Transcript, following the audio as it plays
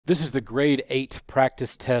This is the grade 8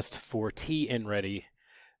 practice test for TNReady.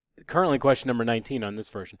 Currently question number 19 on this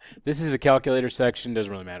version. This is a calculator section,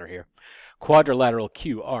 doesn't really matter here. Quadrilateral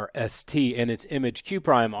QRST and its image Q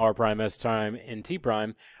prime, R prime, S prime, and T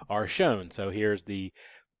prime are shown. So here's the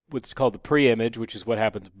what's called the pre-image, which is what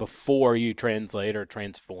happens before you translate or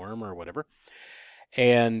transform or whatever.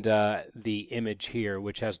 And the image here,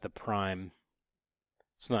 which has the prime.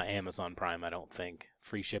 It's not Amazon Prime, I don't think.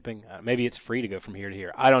 Free shipping. Maybe it's free to go from here to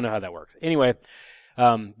here. I don't know how that works. Anyway,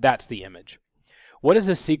 that's the image. What is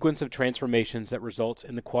a sequence of transformations that results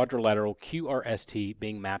in the quadrilateral QRST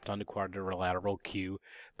being mapped onto quadrilateral Q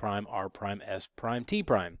prime, R prime, S prime, T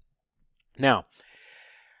prime? Now,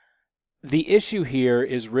 the issue here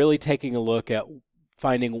is really taking a look at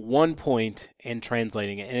finding one point and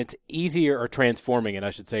translating it. And it's easier, or transforming it,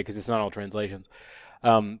 I should say, because it's not all translations.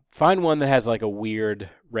 Find one that has like a weird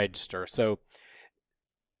register. So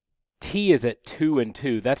T is at 2 and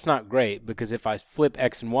 2. That's not great because if I flip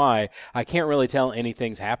X and Y, I can't really tell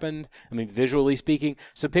anything's happened. I mean, visually speaking.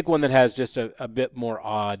 So pick one that has just a bit more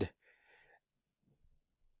odd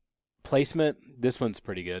placement. This one's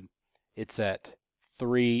pretty good. It's at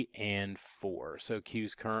 3 and 4. So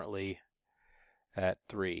Q's currently at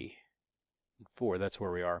 3 and 4. That's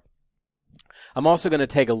where we are. I'm also going to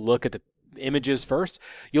take a look at the images first.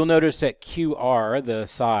 You'll notice that QR, the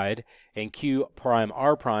side, and Q prime,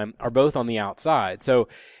 R prime are both on the outside. So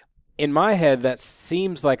in my head, that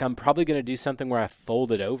seems like I'm probably going to do something where I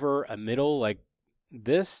fold it over a middle like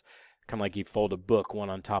this, kind of like you fold a book one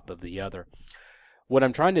on top of the other. What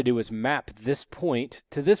I'm trying to do is map this point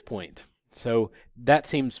to this point. So that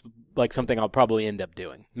seems like something I'll probably end up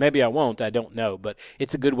doing. Maybe I won't, I don't know, but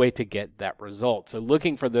it's a good way to get that result. So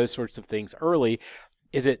looking for those sorts of things early.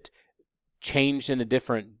 Is it changed in a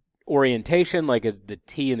different orientation, like is the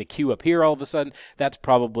T and the Q up here all of a sudden? That's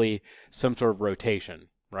probably some sort of rotation,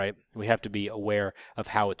 right? We have to be aware of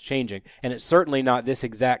how it's changing. And it's certainly not this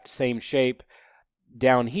exact same shape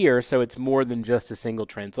down here, so it's more than just a single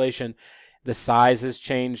translation. The size has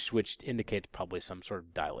changed, which indicates probably some sort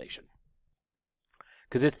of dilation,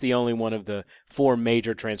 because it's the only one of the 4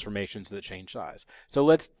 major transformations that change size. So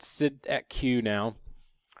let's sit at Q now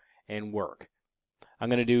and work. I'm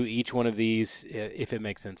going to do each one of these if it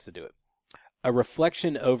makes sense to do it. A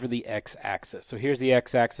reflection over the x-axis. So here's the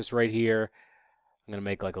x-axis right here. I'm going to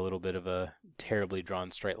make like a little bit of a terribly drawn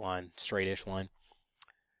straight line, straightish line.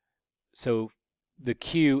 So the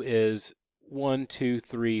Q is 1, 2,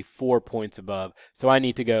 3, 4 points above. So I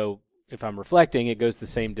need to go, if I'm reflecting, it goes the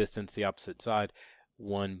same distance the opposite side.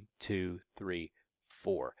 1, 2, 3,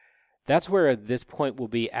 4. That's where this point will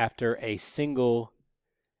be after a single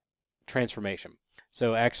transformation.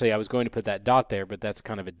 So actually I was going to put that dot there, but that's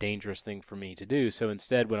kind of a dangerous thing for me to do. So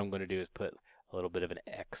instead what I'm going to do is put a little bit of an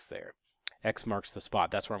X there. X marks the spot.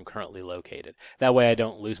 That's where I'm currently located. That way I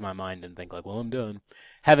don't lose my mind and think like, well, I'm done.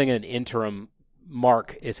 Having an interim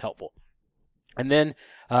mark is helpful. And then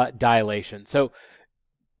dilation. So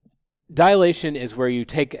dilation is where you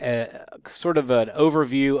take a sort of an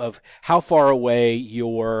overview of how far away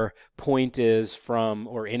your point is from,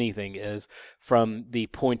 or anything is, from the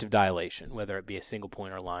point of dilation, whether it be a single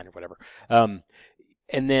point or line or whatever.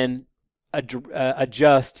 And then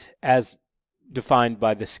adjust as defined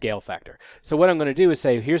by the scale factor. So what I'm going to do is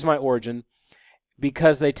say, here's my origin,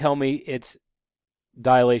 because they tell me it's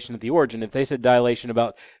dilation at the origin. If they said dilation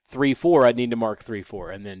about 3, 4, I'd need to mark 3,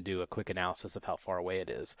 4, and then do a quick analysis of how far away it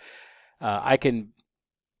is. I can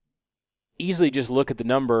easily just look at the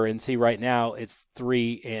number and see right now it's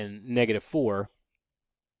 3 and -4.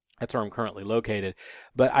 That's where I'm currently located.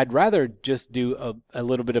 But I'd rather just do a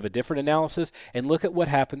little bit of a different analysis and look at what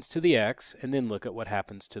happens to the X and then look at what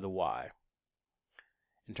happens to the Y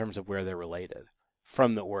in terms of where they're related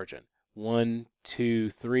from the origin. 1,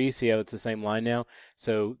 2, 3. See how it's the same line now?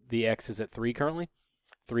 So the X is at 3 currently,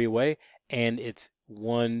 3 away, and it's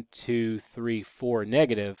 1, 2, 3, 4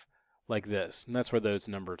 negative, like this. And that's where those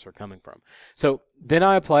numbers are coming from. So then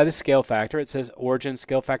I apply the scale factor. It says origin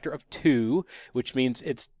scale factor of 2, which means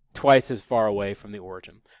it's twice as far away from the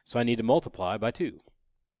origin. So I need to multiply by 2.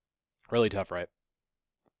 Really tough, right?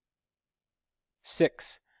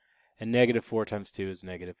 6. And -4 times 2 is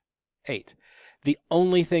 -8. The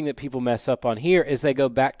only thing that people mess up on here is they go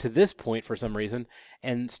back to this point for some reason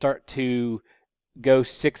and start to go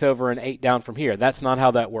 6 over and 8 down from here. That's not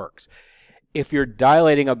how that works. If you're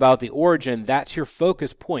dilating about the origin, that's your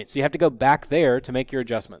focus point. So you have to go back there to make your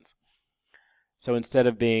adjustments. So instead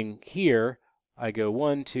of being here, I go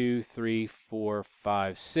 1, 2, 3, 4,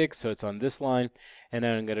 5, 6. So it's on this line. And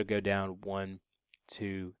then I'm going to go down 1,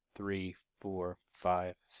 2, 3, 4,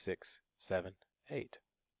 5, 6, 7, 8.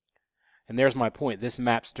 And there's my point. This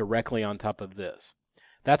maps directly on top of this.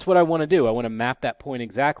 That's what I want to do. I want to map that point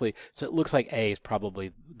exactly so it looks like A is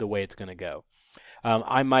probably the way it's going to go.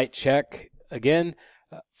 I might check again.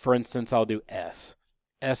 For instance, I'll do S.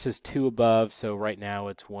 S is 2 above, so right now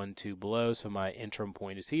it's 1, 2 below, so my interim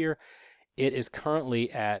point is here. It is currently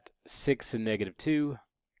at 6 and -2.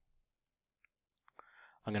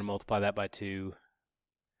 I'm going to multiply that by 2.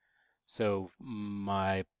 So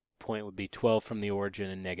my point would be 12 from the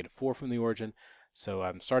origin and -4 from the origin. So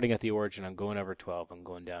I'm starting at the origin, I'm going over 12, I'm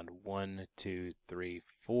going down to 1, 2, 3,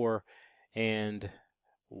 4, and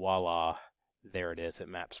voila, there it is. It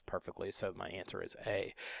maps perfectly, so my answer is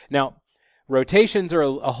A. Now, rotations are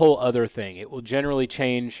a whole other thing. It will generally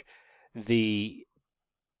change the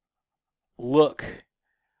look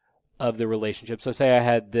of the relationship. So say I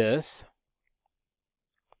had this,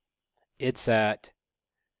 it's at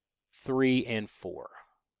 3 and 4.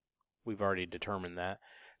 We've already determined that.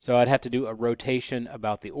 So I'd have to do a rotation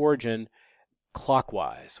about the origin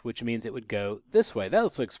clockwise, which means it would go this way.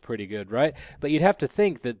 That looks pretty good, right? But you'd have to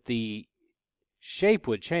think that the shape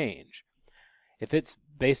would change. If it's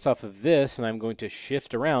based off of this and I'm going to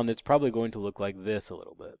shift around, it's probably going to look like this a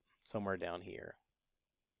little bit, somewhere down here.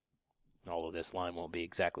 Although this line won't be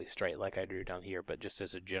exactly straight like I drew down here, but just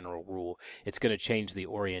as a general rule, it's going to change the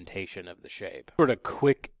orientation of the shape. Sort of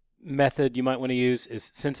quick method you might want to use is,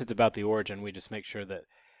 since it's about the origin, we just make sure that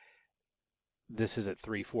this is at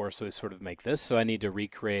 3, 4, so we sort of make this. So I need to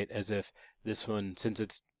recreate as if this one, since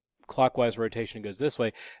it's clockwise rotation, goes this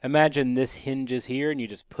way. Imagine this hinges here and you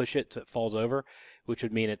just push it so it falls over, which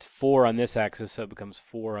would mean it's 4 on this axis, so it becomes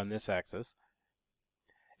 4 on this axis.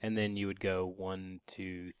 And then you would go 1,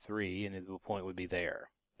 2, 3, and the point would be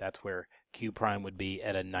there. That's where Q prime would be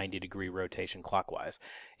at a 90-degree rotation clockwise.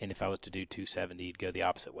 And if I was to do 270, you'd go the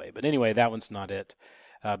opposite way. But anyway, that one's not it.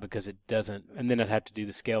 Because it doesn't, and then I'd have to do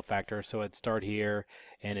the scale factor, so I'd start here,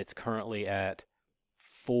 and it's currently at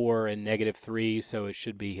 4 and -3, so it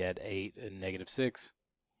should be at 8 and -6,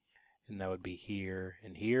 and that would be here,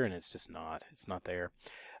 and it's just not, it's not there.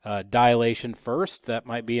 Dilation first, that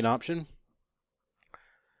might be an option.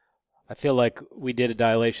 I feel like we did a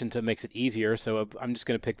dilation so it makes it easier, so I'm just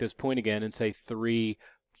going to pick this point again and say 3,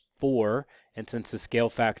 4, and since the scale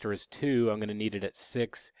factor is 2, I'm going to need it at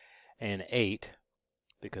 6 and 8.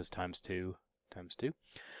 Because times 2 times 2.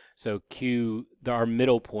 So our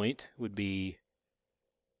middle point would be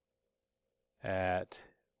at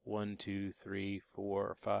 1, 2, 3,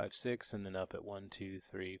 4, 5, 6, and then up at 1, 2,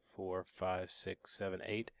 3, 4, 5, 6, 7,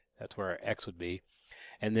 8. That's where our x would be.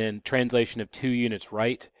 And then translation of 2 units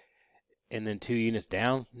right, and then 2 units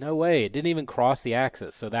down. No way, it didn't even cross the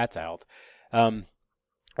axis, so that's out. And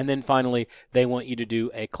then finally, they want you to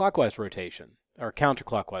do a clockwise rotation, or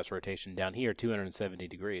counterclockwise rotation down here, 270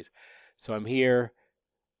 degrees. So I'm here.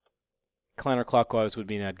 Counterclockwise would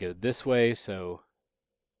mean I'd go this way, so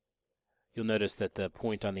you'll notice that the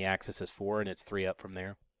point on the axis is 4, and it's 3 up from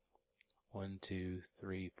there. 1, 2,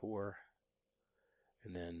 3, 4,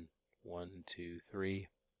 and then 1, 2, 3.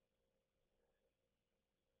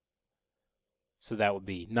 So that would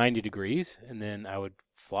be 90 degrees, and then I would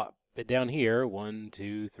flop it down here, 1,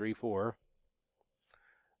 2, 3, 4.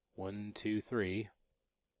 1, 2, 3.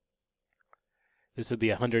 This would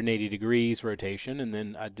be 180 degrees rotation, and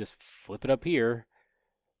then I'd just flip it up here.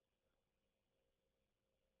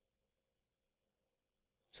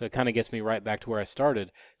 So it kind of gets me right back to where I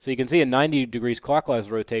started. So you can see a 90 degrees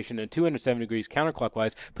clockwise rotation and 270 degrees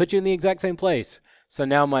counterclockwise put you in the exact same place. So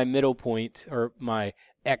now my middle point, or my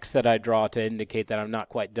X that I draw to indicate that I'm not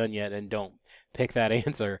quite done yet and don't pick that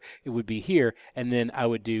answer, it would be here, and then I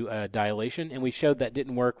would do a dilation, and we showed that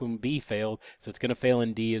didn't work when B failed, so it's going to fail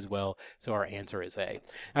in D as well, so our answer is A.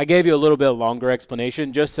 I gave you a little bit longer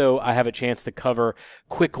explanation just so I have a chance to cover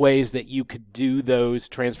quick ways that you could do those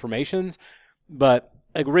transformations, but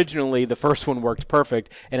originally the first one worked perfect,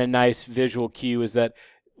 and a nice visual cue is that,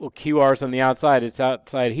 well, QR is on the outside, it's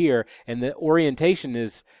outside here, and the orientation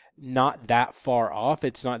is not that far off.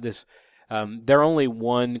 It's not this, they're only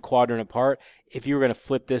 1 quadrant apart. If you were going to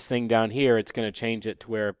flip this thing down here, it's going to change it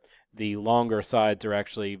to where the longer sides are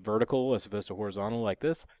actually vertical as opposed to horizontal like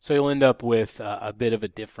this. So you'll end up with a bit of a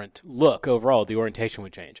different look overall. The orientation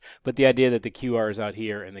would change. But the idea that the QR is out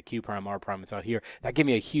here and the Q prime R prime is out here, that gave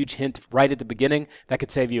me a huge hint right at the beginning. That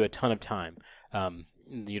could save you a ton of time.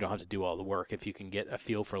 You don't have to do all the work if you can get a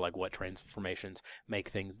feel for like what transformations make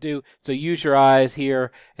things do. So use your eyes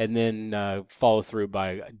here and then follow through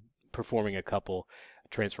by performing a couple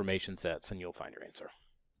transformation sets, and you'll find your answer.